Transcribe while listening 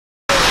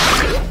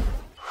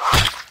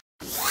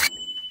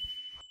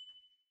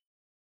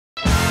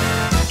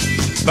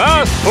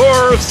Task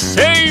Force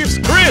Saves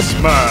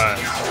Christmas!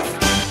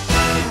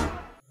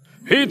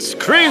 It's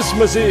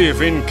Christmas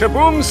Eve in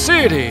Kaboom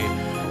City,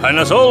 and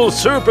as all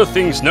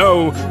SuperThings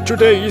know,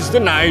 today is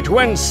the night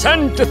when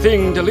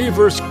SuperThing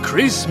delivers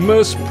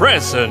Christmas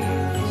presents.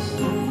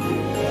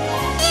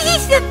 This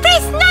is the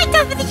best night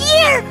of the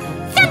year!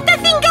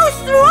 SuperThing goes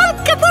through all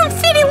Kaboom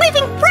City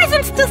leaving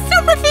presents to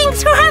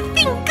SuperThings who have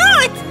been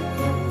good!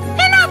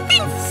 And I've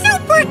been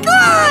super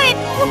good!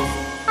 Oops,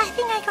 I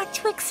think I got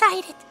too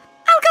excited.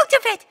 I'll go to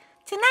bed.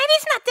 Tonight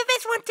is not the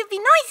best one to be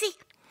noisy.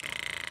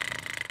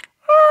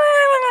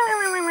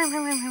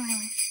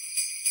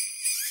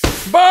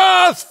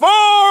 Task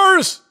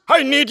Force!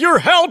 I need your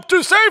help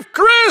to save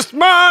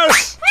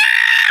Christmas!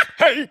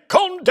 Hey,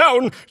 calm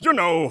down. You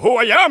know who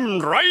I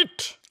am,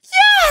 right?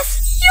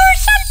 Yes! You're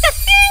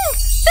SuperThing!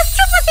 The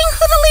SuperThing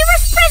who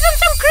delivers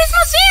presents on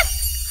Christmas Eve!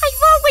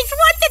 I've always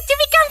wanted to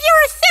become your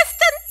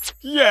assistant!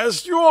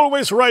 Yes, you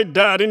always write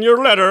that in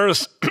your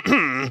letters.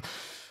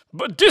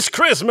 But this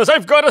Christmas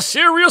I've got a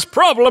serious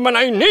problem and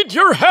I need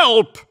your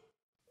help!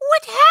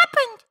 What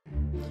happened?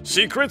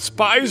 Secret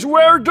spies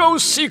wear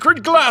those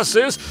secret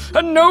glasses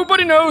and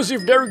nobody knows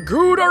if they're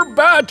good or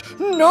bad,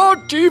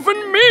 not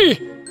even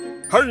me!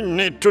 I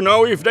need to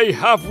know if they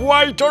have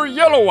white or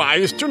yellow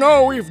eyes to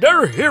know if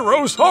they're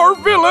heroes or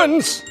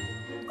villains!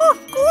 Of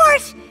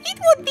course! It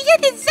would be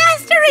a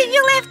disaster if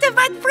you left a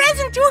bad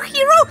present to a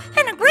hero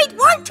and a great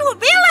one to a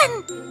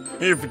villain!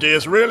 If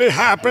this really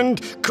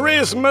happened,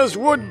 Christmas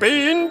would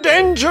be in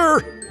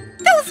danger!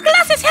 Those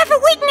glasses have a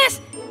weakness!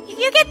 If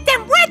you get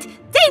them wet,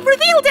 they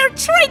reveal their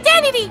true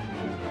identity!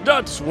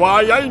 That's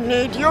why I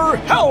need your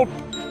help!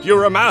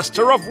 You're a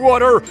master of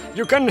water.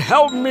 You can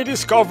help me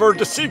discover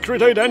the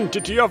secret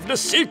identity of the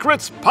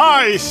secret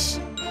spies!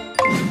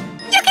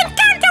 You can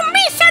count on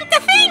me,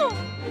 SuperThing!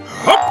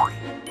 Hup!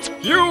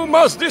 You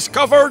must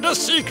discover the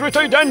secret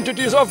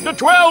identities of the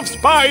 12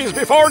 spies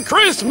before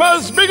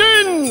Christmas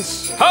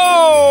begins!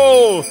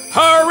 Oh!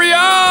 Hurry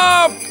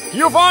up!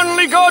 You've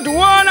only got 1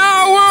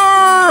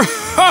 hour!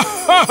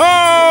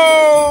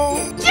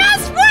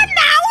 Just 1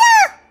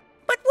 hour?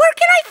 But where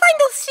can I find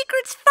those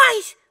secret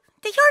spies?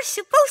 They are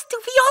supposed to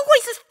be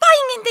always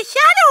spying in the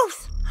shadows!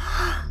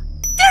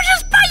 There's a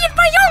spy in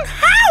my own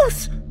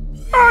house!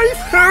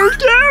 I've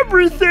heard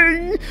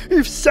everything!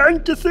 If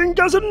SuperThing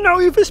doesn't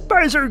know if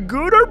spies are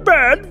good or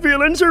bad,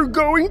 villains are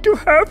going to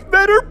have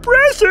better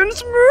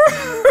presents!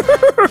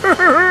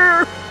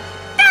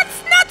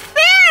 That's not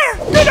fair!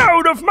 Get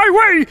out of my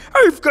way!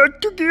 I've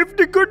got to give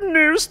the good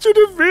news to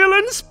the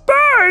villain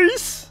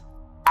spies!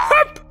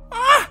 Hup!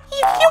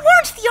 If you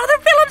warn the other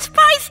villain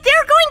spies,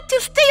 they're going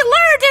to stay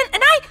alert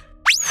and I...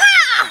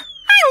 Ha!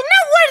 I'll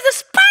know where the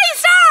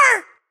spies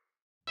are!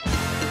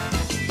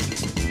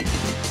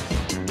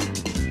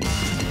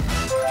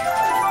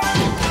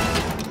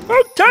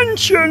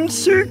 Attention,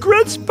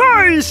 secret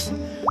spies!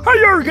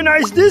 I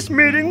organized this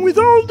meeting with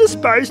all the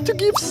spies to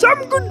give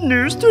some good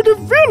news to the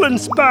villain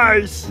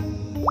spies.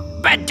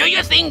 But do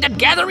you think that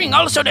gathering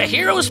also the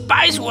hero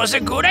spies was a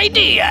good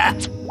idea?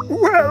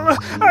 Well,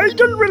 I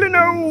don't really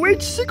know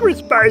which secret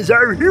spies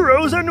are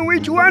heroes and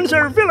which ones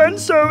are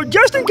villains, so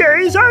just in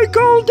case, I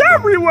called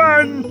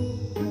everyone!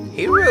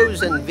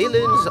 Heroes and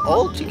villains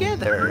all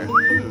together.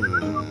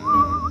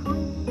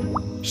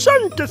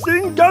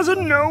 SuperThing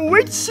doesn't know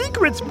which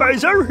secret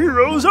spies are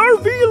heroes or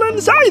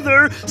villains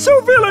either, so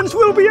villains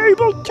will be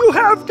able to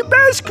have the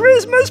best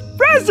Christmas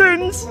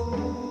presents!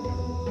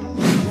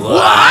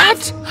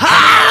 What?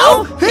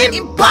 How?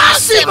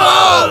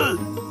 Impossible!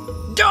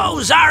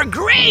 Those are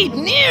great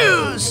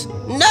news!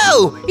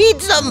 No,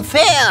 it's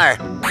unfair!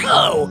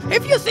 Oh,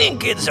 if you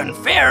think it's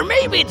unfair,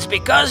 maybe it's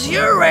because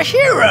you're a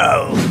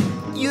hero!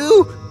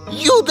 You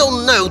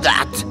don't know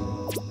that!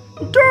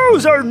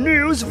 Those are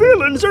news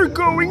villains are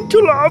going to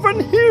love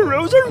and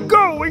heroes are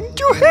going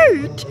to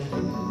hate!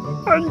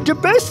 And the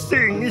best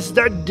thing is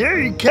that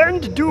they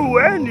can't do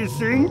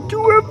anything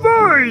to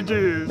avoid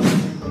it!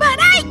 But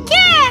I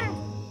can!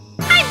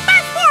 I'm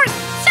Task Force,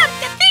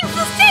 SuperThing's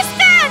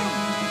assistant!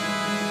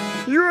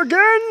 You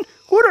again?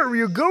 What are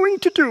you going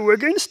to do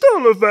against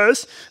all of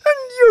us?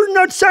 And you're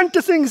not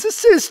SuperThing's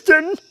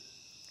assistant!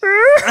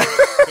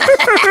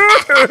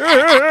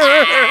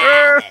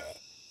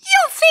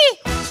 You'll see!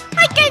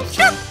 I can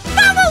shoot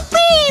bubble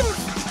beams!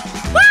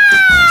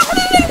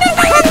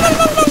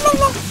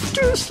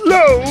 Too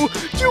slow!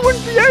 You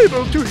won't be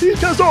able to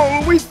hit us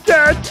all with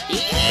that!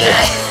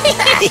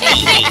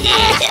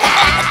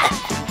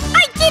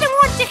 I didn't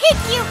want to hit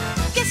you,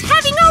 because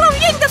having all of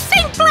you in the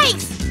same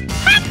place!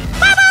 Hot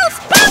bubbles!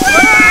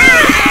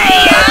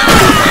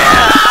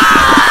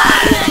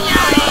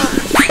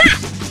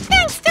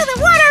 Thanks to the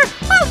water,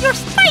 all your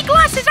spy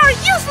glasses are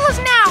useless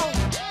now!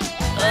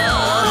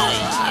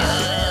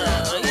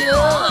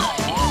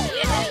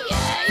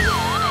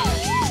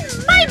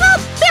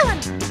 Five-Oak Villain,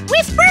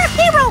 Whisper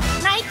Hero,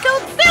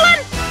 Night-Coat Villain,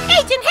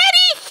 Agent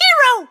Hetty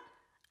Hero!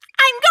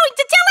 I'm going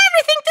to tell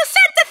everything to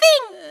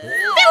SuperThing!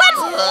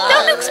 Villains,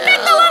 don't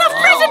expect a lot of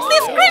presents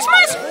this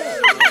Christmas!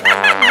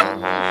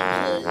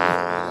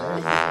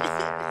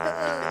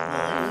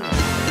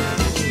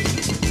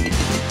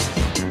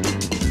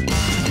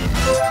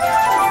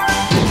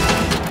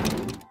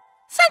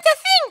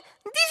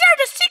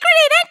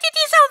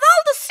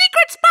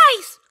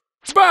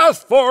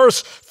 Bath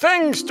Force!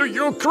 Thanks to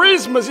you,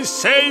 Christmas is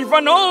safe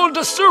and all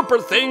the super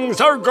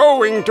things are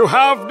going to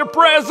have the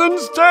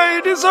presents they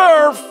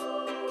deserve!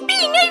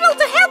 Being able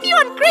to help you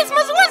on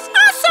Christmas was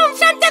awesome,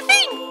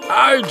 SuperThing!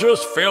 I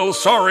just feel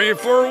sorry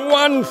for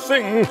one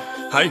thing.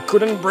 I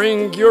couldn't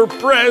bring your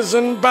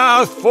present,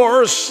 Bath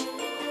Force.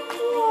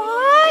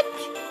 What?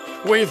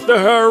 With the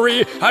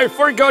hurry, I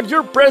forgot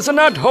your present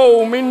at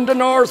home in the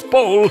North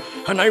Pole,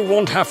 and I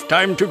won't have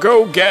time to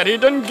go get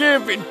it and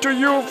give it to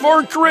you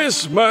for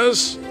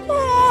Christmas.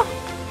 Oh,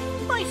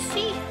 I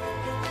see.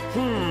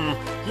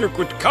 You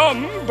could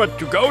come, but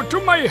to go to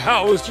my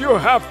house, you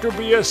have to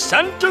be a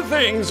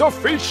SuperThing's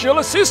official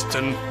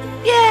assistant.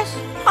 Yes,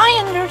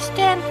 I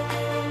understand.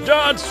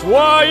 That's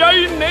why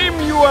I name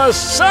you as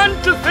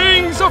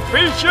SuperThing's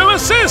official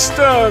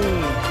assistant.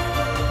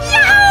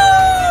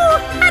 Yahoo!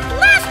 At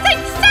last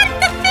I'm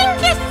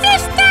SuperThing's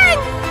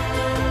assistant!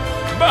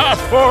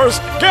 Bath Force,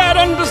 get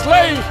on the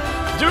sleigh!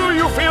 Do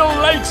you feel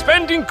like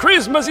spending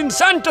Christmas in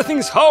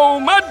SuperThing's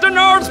home at the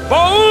North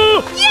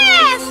Pole?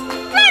 Yes!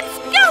 Let's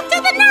go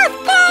to the North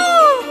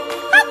Pole!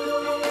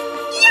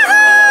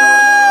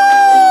 Yahoo!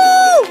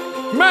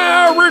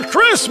 Merry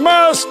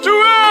Christmas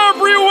to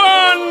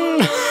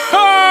everyone!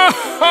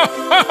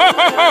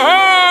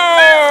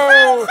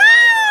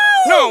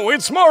 No,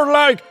 it's more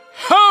like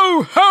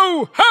ho,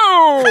 ho,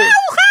 ho! Ho,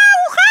 ho,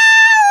 ho!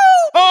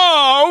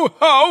 Ho,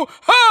 ho,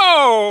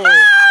 ho!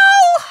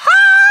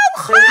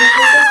 Ho, ho,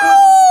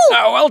 ho!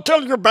 Now I'll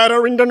tell you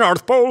better in the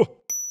North Pole.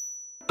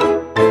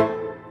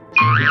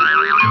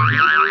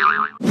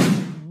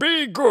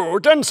 Be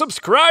good and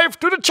subscribe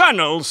to the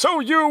channel so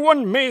you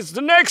won't miss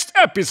the next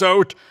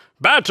episode.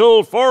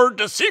 Battle for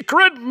the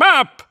secret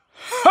map!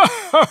 Ho,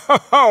 ho, ho,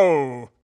 ho!